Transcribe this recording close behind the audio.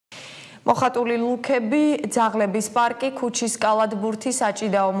მოხატული ლუქები, ძაღლების პარკი, ქუჩის კალათბურთი,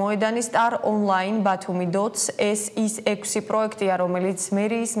 საჭიდაო მოედანი, StarOnline, Batumi Dots, ეს ის ექვსი პროექტია, რომელიც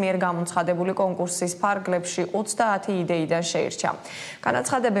მერიის მიერ გამოცხადებული კონკურსის ფარგლებში 30 იდეიდან შეირჩა.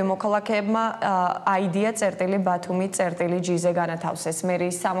 განაცხადები მოქალაქეებმა ide.batumi.ზე განათავსეს.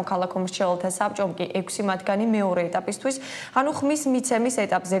 მერიის სამოქალაქო მრჩეველთა საბჭომ კი 6 მათგანი მეორე ეტაპისთვის, ანუ ხმის მიცემის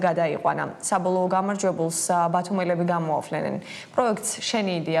ეტაპზე გადაიყვანა. საბოლოო გამარჯვებულს ბათუმელები გამოავლენენ. პროექტს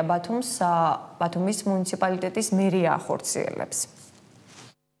შენი იდეა ბათუმს ბათუმის მუნიციპალიტეტის მერია ახორციელებს.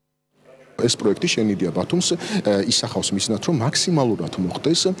 ეს პროექტი შენი იდეა ბათუმს ისახავს მიზნად, რომ მაქსიმალურად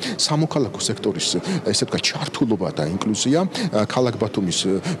მოხდეს სამოქალაქო სექტორის ესე ვთქვათ ჩართულობა და ინკლუზია ქალაქ ბათუმის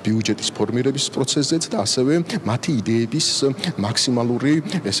ბიუჯეტის ფორმირების პროცესზეც და ასევე მათი იდეების მაქსიმალური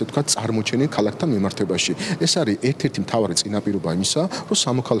ესე ვთქვათ წარმოჩენა ქალაქთან მიმართებაში. ეს არის ერთ-ერთი მთავარი წინაპირობა იმისა, რომ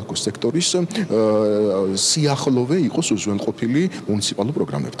სამოქალაქო სექტორის სიახლოვე იყოს უზრუნველყოფილი მუნიციპალურ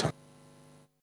პროგრამებთან.